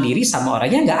menggantungkan diri sama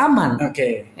orangnya nggak aman.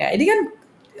 Oke. Ya ini kan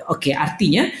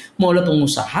artinya mau lo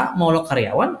pengusaha, mau lo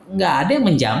karyawan, nggak ada yang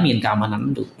menjamin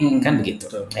keamanan lo, kan begitu.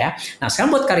 Ya. Nah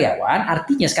sekarang buat karyawan,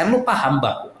 artinya sekarang lo paham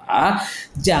bahwa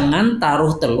jangan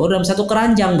taruh telur dalam satu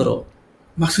keranjang, bro.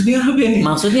 Maksudnya apa ini?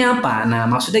 Maksudnya apa?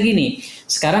 Nah maksudnya gini,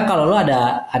 sekarang kalau lo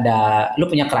lo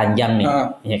punya keranjang nih,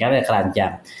 ya kan ada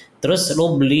keranjang, terus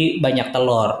lo beli banyak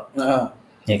telur.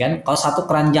 Ya kan, kalau satu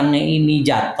keranjangnya ini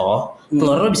jatuh,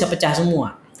 telur lo bisa pecah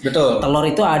semua. Betul. Telur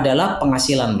itu adalah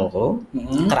penghasilan lo,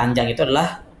 keranjang itu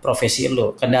adalah profesi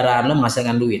lo, kendaraan lo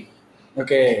menghasilkan duit.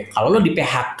 Oke. Kalau lo di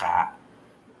PHK,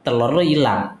 telur lo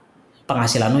hilang,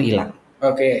 penghasilan lo hilang.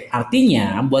 Oke.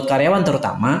 Artinya buat karyawan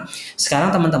terutama, sekarang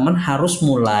teman-teman harus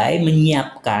mulai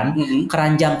menyiapkan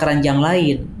keranjang-keranjang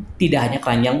lain. Tidak hanya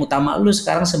keranjang utama lo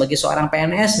sekarang sebagai seorang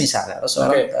PNS misalnya, atau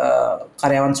seorang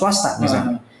karyawan swasta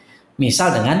misalnya.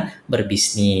 Misal dengan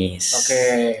berbisnis.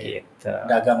 Gitu.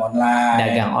 Dagang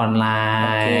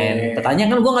online.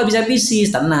 Pertanyaan kan gue nggak bisa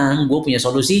bisnis, tenang, gue punya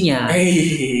solusinya.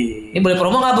 Ini boleh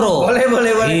promo nggak bro? Boleh.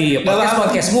 Iya,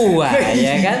 podcast gue,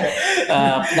 ya kan.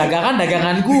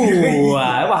 Dagangan gue,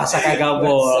 wah kagak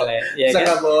boleh. Ya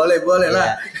kan? boleh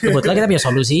lah. Kebetulan kita punya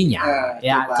solusinya.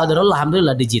 Ya, kalau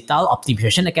alhamdulillah Digital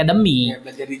Optimization Academy.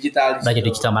 Belajar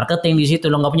digital marketing di situ.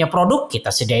 Lo nggak punya produk,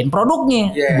 kita sediain produknya.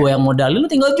 Gue yang modalin, lo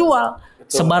tinggal jual.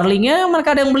 Sebar linknya,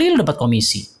 mereka ada yang beli, lo dapat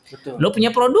komisi. Lo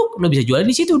punya produk, lo bisa jualin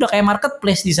di situ, udah kayak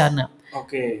marketplace di sana.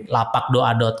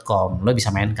 Lapakdoa.com, lo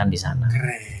bisa mainkan di sana.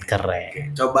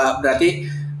 Keren. Coba berarti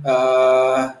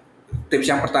tips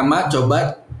yang pertama,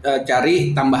 coba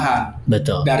cari tambahan.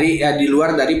 Betul. Di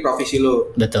luar dari profesi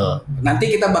lo. Betul. Nanti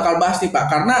kita bakal bahas nih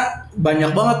Pak, karena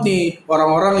banyak banget nih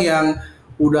orang-orang yang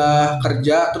udah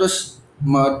kerja terus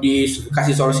mau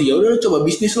dikasih solusi, ya udah lu coba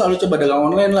bisnis lah, lu coba dagang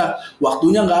online lah,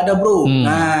 waktunya nggak ada bro.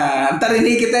 Nah ntar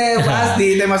ini kita bahas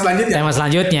di tema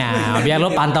selanjutnya biar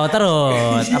lo pantau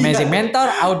terus Amazing Mentor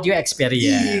Audio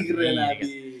Experience. Keren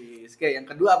habis. Oke, yang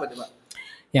kedua apa tuh Pak?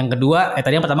 Yang kedua,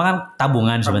 tadi yang pertama kan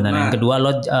tabungan sebenarnya. Yang kedua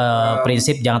lo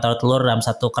prinsip jangan taruh telur dalam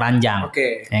satu keranjang.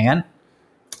 Ya kan?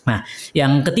 Nah,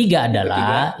 yang ketiga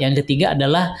adalah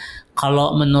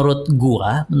kalau menurut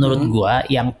gua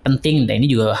yang penting, dan ini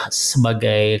juga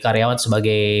sebagai karyawan,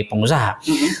 sebagai pengusaha,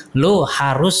 lo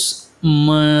harus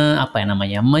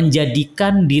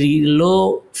menjadikan diri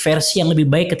lo versi yang lebih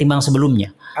baik ketimbang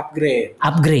sebelumnya.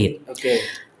 Upgrade.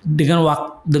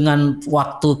 Dengan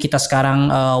waktu kita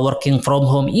sekarang working from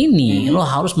home ini, lo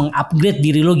harus mengupgrade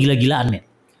diri lo gila-gilaan, men.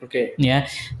 Ya,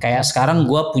 kayak sekarang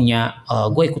gue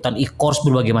ikutan e-course,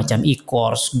 berbagai macam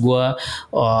e-course.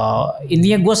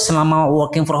 Intinya gue selama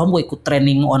working from home gue ikut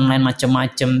training online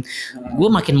macam-macam. Gue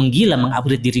makin menggila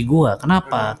mengupgrade diri gue.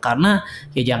 Kenapa? Karena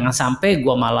ya jangan sampai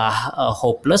gue malah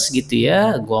hopeless gitu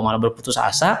ya. Gue malah berputus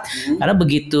asa. Karena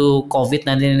begitu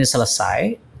COVID-19 ini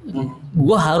selesai,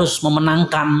 gue harus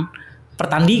memenangkan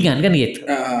pertandingan kan gitu.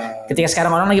 Ketika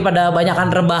sekarang orang lagi pada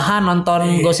banyakan rebahan,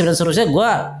 nonton gosip dan seterusnya,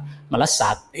 gue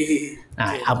melesat.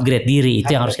 Nah, upgrade diri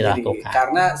itu yang harus kita lakukan.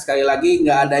 Karena sekali lagi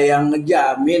nggak ada yang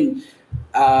ngejamin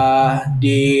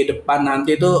di depan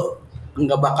nanti tuh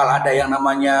nggak bakal ada yang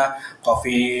namanya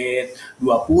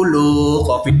COVID-20,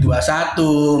 COVID-21,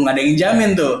 nggak ada yang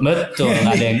jamin tuh. Betul,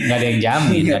 nggak ada yang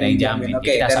jamin.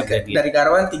 Oke, dari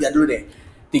karyawan 3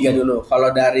 dulu.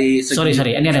 Kalau dari sorry,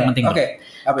 ini ada yang penting.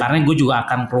 Karena gue juga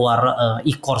akan keluar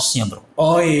e-course-nya bro.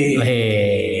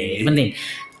 Ini penting.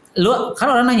 Lo kan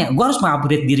orang nanya, gue harus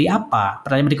mengupgrade diri apa?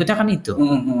 Pertanyaan berikutnya kan itu,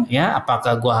 ya.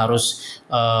 Apakah gue harus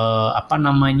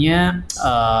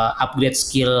upgrade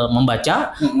skill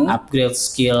membaca, upgrade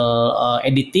skill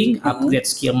editing, upgrade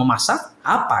skill memasak,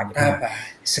 apa gitu?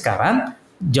 Sekarang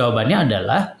jawabannya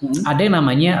adalah ada yang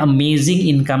namanya amazing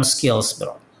income skills,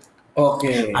 bro.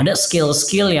 Ada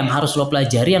skill-skill yang harus lo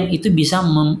pelajari yang itu bisa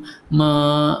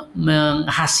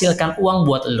menghasilkan uang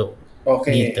buat lo.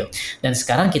 Gitu. Dan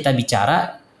sekarang kita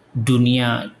bicara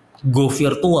dunia go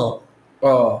virtual.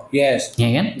 Oh, yes.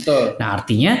 Ya kan? Betul. Nah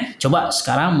artinya coba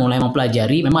sekarang mulai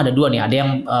mempelajari, memang ada dua nih, ada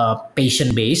yang passion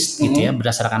based gitu ya,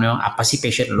 berdasarkan memang apa sih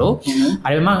passion lo,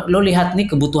 ada memang lo lihat nih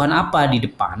kebutuhan apa di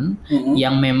depan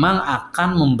yang memang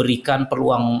akan memberikan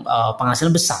peluang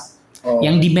penghasilan besar.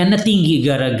 Yang demandnya tinggi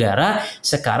gara-gara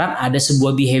sekarang ada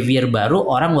sebuah behavior baru,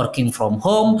 orang working from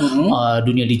home,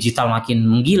 dunia digital makin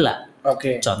menggila.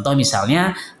 Contoh misalnya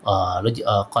lo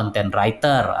content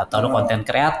writer atau lo content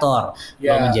creator,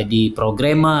 lo menjadi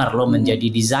programmer, lo menjadi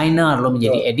designer, lo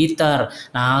menjadi editor.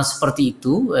 Nah seperti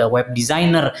itu web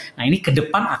designer. Nah ini ke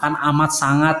depan akan amat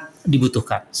sangat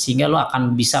dibutuhkan sehingga lo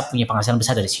akan bisa punya penghasilan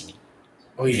besar dari sini.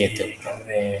 Oh iya, gitu.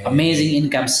 Amazing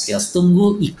income skills.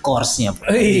 Tunggu e-course-nya.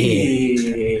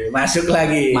 Masuk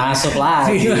lagi. Masuk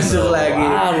lagi.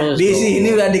 Wow, di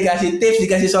sini udah dikasih tips,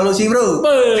 dikasih solusi, bro.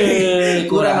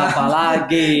 Kurang apa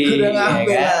lagi? Kurang apa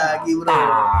lagi, bro?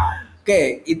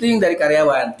 Oke, itu yang dari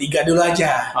karyawan. 3 dulu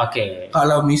aja. Oke.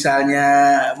 Kalau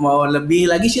misalnya mau lebih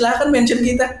lagi silahkan mention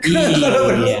kita.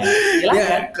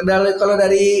 Iya. Kalau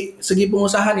dari segi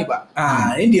pengusaha nih Pak.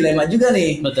 Ini dilema juga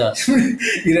nih. Betul.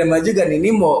 Dilema juga nih.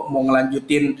 Ini mau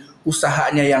ngelanjutin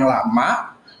usahanya yang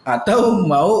lama atau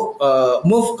mau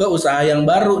move ke usaha yang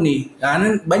baru nih. Nah,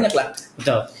 ini banyak lah.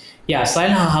 Betul. Ya,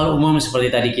 selain hal-hal umum seperti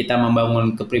tadi kita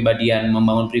membangun pribadi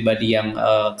yang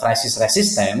crisis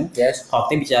resistant,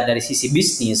 kalau kita bicara dari sisi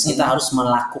bisnis, kita harus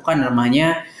melakukan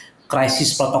namanya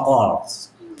crisis protokol.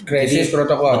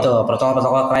 Protokol. Betul,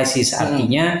 protokol krisis.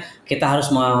 Artinya kita harus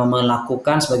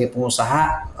melakukan sebagai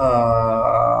pengusaha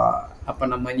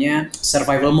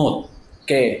survival mode.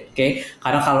 Oke.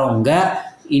 Karena kalau enggak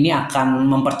ini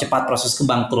akan mempercepat proses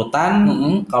kebangkrutan.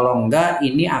 Kalau enggak,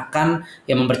 ini akan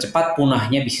mempercepat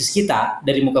punahnya bisnis kita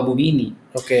dari muka bumi ini.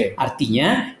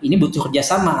 Artinya ini butuh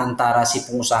kerjasama antara si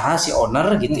pengusaha, si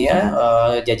owner gitu ya,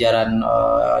 jajaran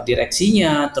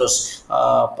direksinya, terus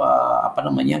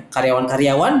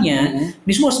karyawan-karyawannya.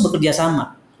 Ini semua harus bekerja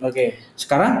sama.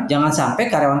 Sekarang jangan sampai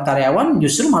karyawan-karyawan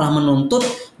justru malah menuntut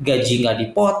gaji nggak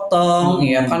dipotong,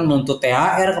 ya kan, menuntut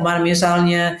THR kemarin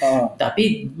misalnya,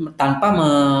 tapi tanpa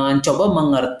mencoba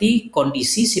mengerti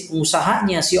kondisi si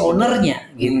pengusahanya, si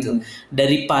ownernya gitu.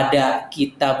 Daripada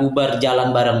kita bubar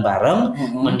jalan bareng-bareng,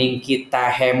 mending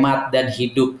kita hemat dan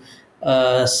hidup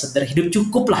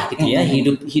cukup lah gitu ya,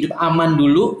 hidup aman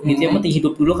dulu, gitu ya, penting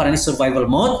hidup dulu karena ini survival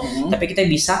mode, tapi kita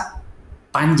bisa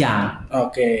panjang,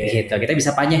 gitu. Kita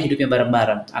bisa panjang hidupnya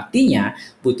bareng-bareng. Artinya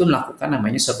butuh melakukan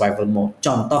namanya survival mode.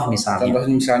 Contoh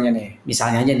misalnya nih.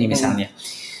 Misalnya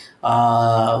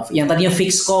yang tadinya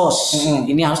fixed cost,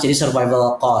 ini harus jadi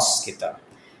survival cost gitu.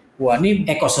 Wah, ini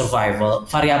eco survival,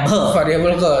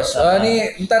 variable cost.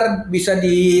 Ini ntar bisa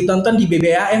ditonton di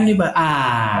BBAM nih, Pak.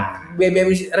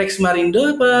 BBM Rex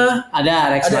Marindo apa?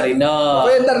 Ada Rex Marindo.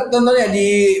 Ntar tontonnya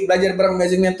di Belajar Bareng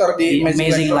Amazing Mentor di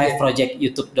Amazing Life Project,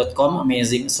 youtube.com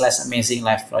amazing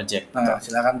life project. Nah,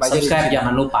 silakan Pak. Subscribe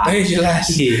jangan lupa.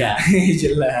 Jelas. Iya.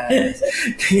 Jelas.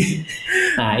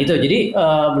 Nah, itu jadi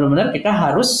benar-benar kita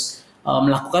harus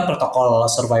melakukan protokol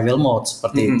survival mode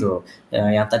seperti itu.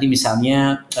 Yang tadi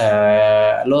misalnya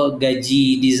lo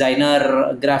gaji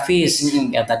desainer grafis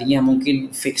yang tadinya mungkin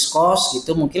fixed cost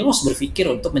gitu, mungkin lo harus berpikir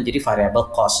untuk menjadi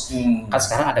variable cost. Kan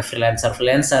sekarang ada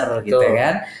freelancer gitu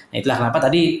kan. Nah, itulah kenapa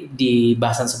tadi di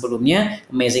bahasan sebelumnya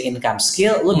amazing income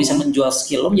skill, lo bisa menjual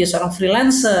skill lo menjadi seorang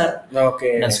freelancer.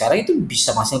 Dan sekarang itu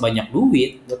bisa menghasilkan banyak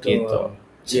duit gitu.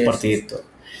 Seperti itu.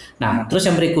 Nah, terus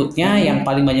yang berikutnya yang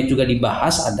paling banyak juga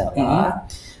dibahas adalah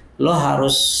lo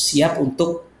harus siap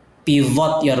untuk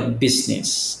pivot your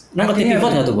business. Lo ngerti pivot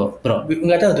nggak tuh, bro?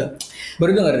 Nggak tahu tuh.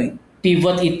 Baru dengar nih.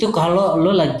 Pivot itu kalau lo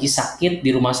lagi sakit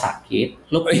di rumah sakit,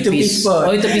 lo itu pivot.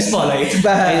 Oh, itu pivot. Itu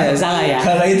paham. Salah ya.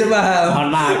 Kalau itu paham. Mohon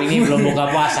maaf, ini belum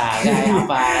buka puasa,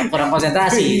 kurang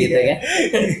konsentrasi gitu kan.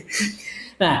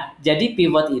 Nah, jadi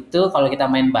pivot itu kalau kita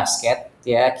main basket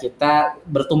ya, kita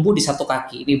bertumbuh di satu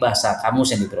kaki, ini bahasa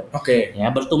kamus ya, bro. Ya,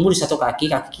 bertumbuh di satu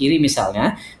kaki kiri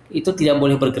misalnya itu tidak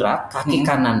boleh bergerak, kaki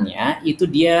kanannya itu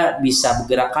dia bisa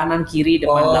bergerak kanan kiri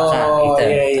depan belakang gitu.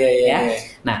 Ya.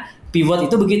 Nah, pivot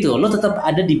itu begitu, lo tetap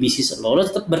ada di bisnis lo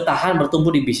tetap bertahan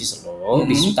bertumbuh di bisnis lo,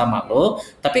 bisnis utama lo,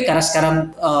 tapi karena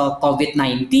sekarang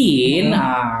COVID-19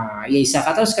 ya bisa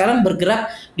kata sekarang bergerak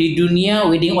di dunia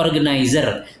wedding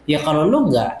organizer. Ya kalau lo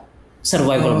nggak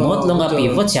survival mode, lo nggak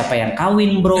pivot, siapa yang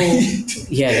kawin, bro?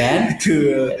 Iya kan?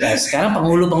 Nah, sekarang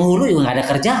penghulu juga nggak ada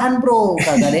kerjaan, bro.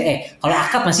 Kagak ada. Kalau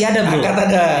akad masih ada, bro. Akad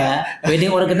ada. Ya,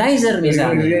 wedding organizer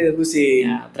misalnya.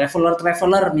 Ya,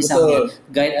 traveler misalnya.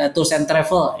 Guide tours and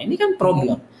travel. Ini kan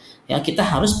problem. Ya, kita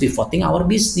harus pivoting our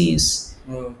business.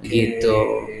 Gitu.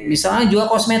 Misalnya jual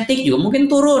kosmetik juga mungkin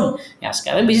turun. Ya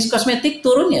sekarang bisnis kosmetik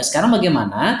turun ya. Sekarang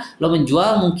bagaimana? Lo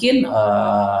menjual mungkin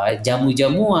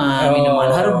jamu-jamuan, minuman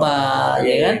herbal,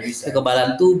 ya kan? Bisa.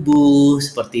 Kekebalan tubuh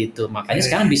seperti itu. Makanya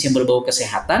sekarang bisnis yang berbau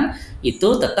kesehatan itu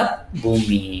tetap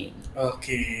booming.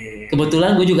 Oke.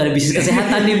 Kebetulan gue juga ada bisnis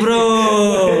kesehatan nih bro.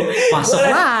 Masuk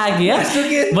lagi ya.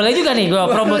 Masukin. Boleh juga nih gue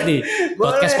promote nih.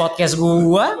 Podcast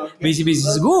gue,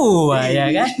 bisnis gue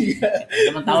ya kan.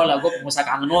 Teman tahu lah gue pengusaha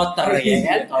kangen water ya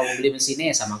kan. Kalau mau beli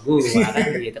mesinnya ya sama gue kan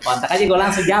gitu. Kontak aja gue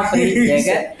langsung japri ya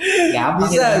kan.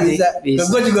 Gampang Bisa.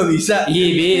 Gue juga bisa. Iya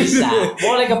bisa.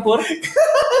 Boleh ke Pur.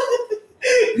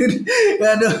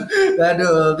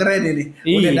 Aduh, keren ini.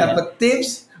 Udah Iya. dapet tips,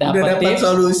 Dapet udah dapet tips,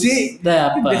 solusi,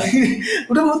 dapat.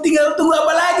 udah mau tinggal tunggu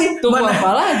apa lagi? Tunggu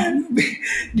apa lagi?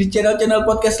 Di channel-channel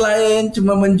podcast lain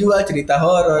cuma menjual cerita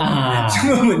horor,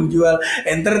 cuma menjual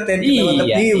entertain kita makan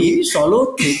Iya, ini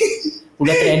solutif.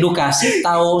 Udah teredukasi,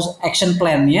 tahu action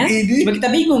plan-nya, Ini. cuma kita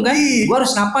bingung kan? Ih. Gue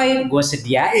harus ngapain? Gue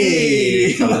sediain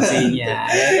solusinya.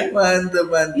 Mantap.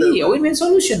 Iya, win-win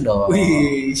solution dong.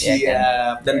 Wih, Ya siap.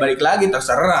 kan? Dan balik lagi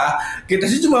terserah. Kita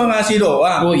sih cuma ngasih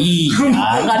doang. Oh iya,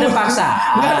 nggak ada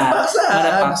paksaan. Nggak ada paksaan. Nggak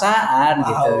ada paksaan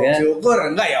gitu kan. Syukur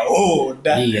enggak ya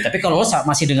udah. Iya, tapi kalau lo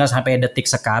masih dengar sampai detik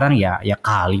sekarang ya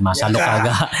kali masa Ya lo kan.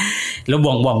 kagak lo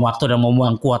buang-buang waktu dan mau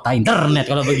buang kuota internet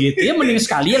kalau begitu ya mending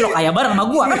sekalian lo kaya bareng sama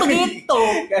gua kan begitu.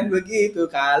 Kan begitu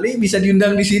kali bisa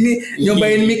diundang di sini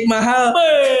nyobain mic mahal.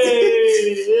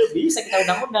 Bisa kita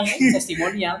undang-undang ya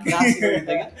testimonial berhasil gitu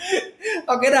kan.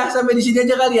 Oke dah sampai di sini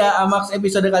aja kali ya Amax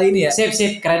episode kali ini ya. Sip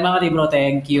keren banget nih bro,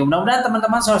 thank you. Mudah-mudahan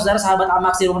teman-teman saudara sahabat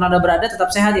Amax di rumah anda berada tetap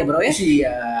sehat ya bro ya.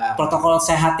 Siap. Protokol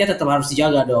sehatnya tetap harus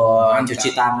dijaga dong. Mantap. Cuci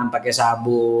tangan pakai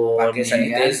sabun, Pakai ya kan?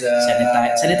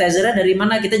 sanitizer. Sanitizernya dari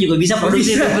mana kita juga bisa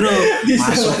produksi Bisa. tuh bro. Bisa.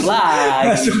 Masuk lagi.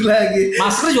 Masker lagi.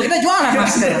 Masker juga kita jualan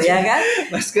masker ya kan.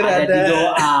 Masker ada ada. di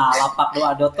doa,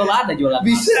 lapak.doa.com ada jualan.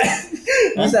 Bisa.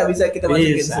 Bisa kita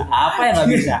masukin. Bisa. Apa yang nggak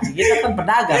bisa? Kita kan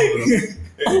pedagang bro.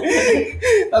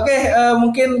 Oke,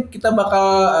 mungkin kita bakal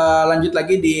lanjut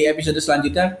lagi di episode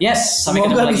selanjutnya. Yes, sampai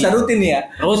Semoga ketemu bisa lagi. rutin ya.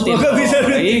 Rutin Semoga dong. bisa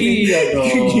rutin. Iya dong.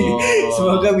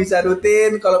 Semoga bisa rutin.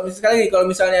 Kalau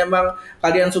misalnya emang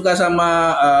kalian suka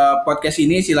sama podcast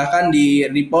ini, silahkan di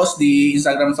repost di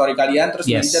Instagram story kalian, terus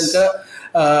Yes. mention ke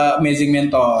Amazing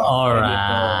Mentor. Alright.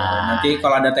 Gitu. Nanti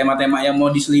kalau ada tema-tema yang mau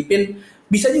diselipin,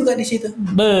 bisa juga di situ.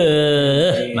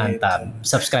 Gitu. Mantap.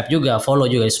 Subscribe juga, follow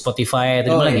juga di Spotify atau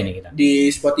di mana lagi nih kita. Di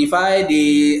Spotify, di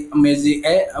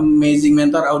Amazing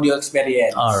Mentor Audio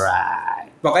Experience. Alright.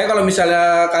 Pokoknya kalau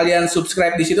misalnya kalian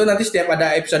subscribe di situ, nanti setiap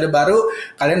ada episode baru,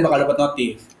 kalian bakal dapat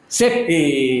notif. Sip.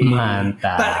 Ih.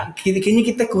 Mantap. Pak, kayaknya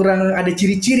kita kurang ada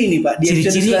ciri-ciri nih Pak. Di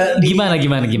Ciri-ciri gimana?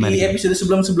 Di episode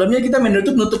sebelum-sebelumnya kita main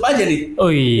nutup aja nih. Oh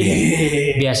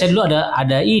iya. Biasanya dulu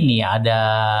ada ini, ada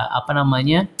apa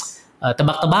namanya?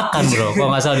 Tebak-tebakan bro, kalau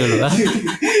nggak salah dulu.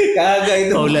 Kagak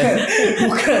itu Oh,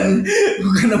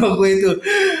 bukan nama gue itu.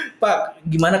 Pak,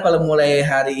 gimana kalau mulai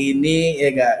hari ini ya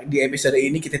gak di episode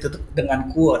ini kita tutup dengan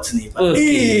quotes nih Pak.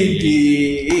 Oke.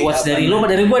 Quotes dari lu apa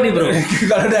dari gua nih bro?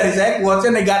 Kalau dari saya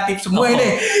quotesnya negatif semua Oh, ini.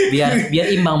 biar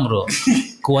imbang bro.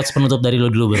 Quotes penutup dari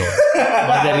lu dulu bro.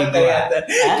 Bukan dari gua.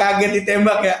 Hah? Kaget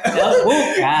ditembak ya. Oh,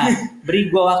 bukan. Beri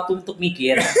gua waktu untuk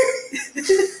mikir.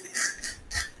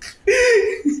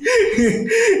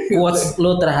 Quotes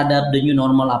lu terhadap the new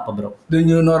normal apa bro? The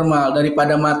new normal,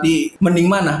 daripada mati, mending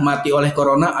mana? Mati oleh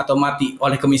corona atau mati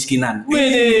oleh kemiskinan?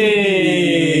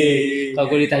 Wih, kalau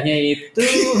gue ditanya itu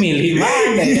milih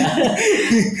mana ya?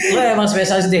 Lo emang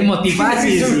spesialis demotivasi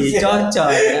sih, cocok.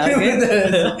 Ya, oke?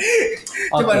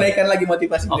 Coba Oke. naikkan lagi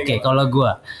motivasi. Oke, kalau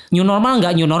gue new normal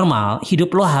nggak new normal,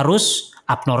 hidup lo harus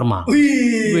abnormal.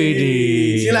 Wih.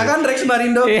 Widih. Silakan Rex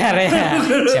Barindo. Iya,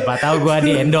 siapa tahu gue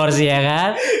di endorse ya kan,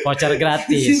 voucher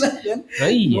gratis. Silakan. Oh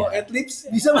iya. Mau adlibs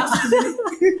bisa masuk dari.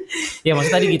 Ya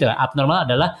maksud tadi gitu, abnormal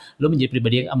adalah lo menjadi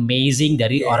pribadi yang amazing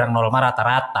dari orang normal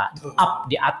rata-rata, up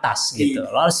di atas gitu.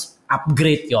 Lo harus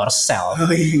upgrade yourself. Oh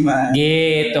iya.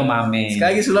 Gitu mame.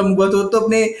 Sekali lagi sebelum gua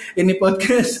tutup nih ini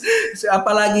podcast,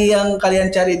 apalagi yang kalian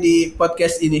cari di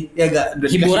podcast ini ya gak?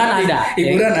 Hiburan ada.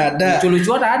 Hiburan ada.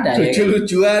 Lucu-lucuan ada ya.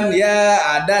 Lucu-lucuan ya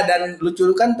ada, dan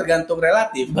lucu kan tergantung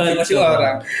relatif masing-masing Betul.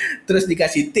 orang. Terus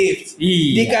dikasih tips,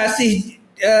 Iya. dikasih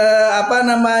apa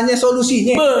namanya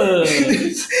solusinya,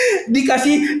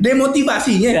 dikasih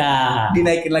demotivasinya, Ya.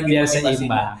 dinaikin lagi Biar motivasinya.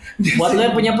 seimbang. Buat lo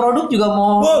yang punya produk juga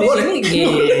mau Oh, di boleh. sini,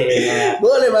 gila.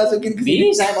 Boleh masukin ke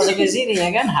sini. Bisa masuk ke sini ya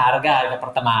kan, harga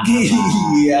pertemanan.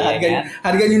 Iya, kan?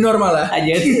 harganya normal lah.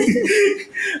 Aja.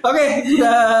 Oke,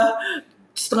 sudah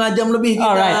setengah jam lebih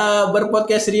kita Alright.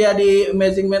 berpodcast ria di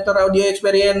Amazing Mentor Audio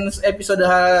Experience episode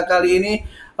kali ini.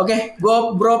 Oke, gue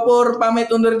Bro Pur pamit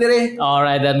undur diri.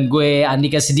 Alright, dan gue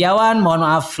Andika Setiawan. Mohon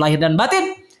maaf lahir dan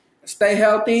batin. Stay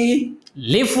healthy.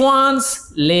 Live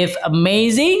once, live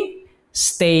amazing,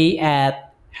 stay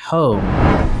at home.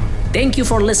 Thank you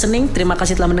for listening. Terima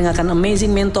kasih telah mendengarkan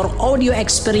Amazing Mentor Audio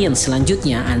Experience.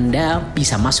 Selanjutnya Anda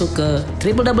bisa masuk ke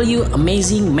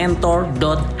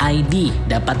www.amazingmentor.id.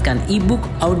 Dapatkan ebook,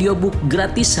 audiobook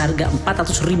gratis harga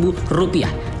Rp400.000.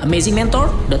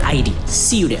 Amazingmentor.id.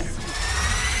 See you there.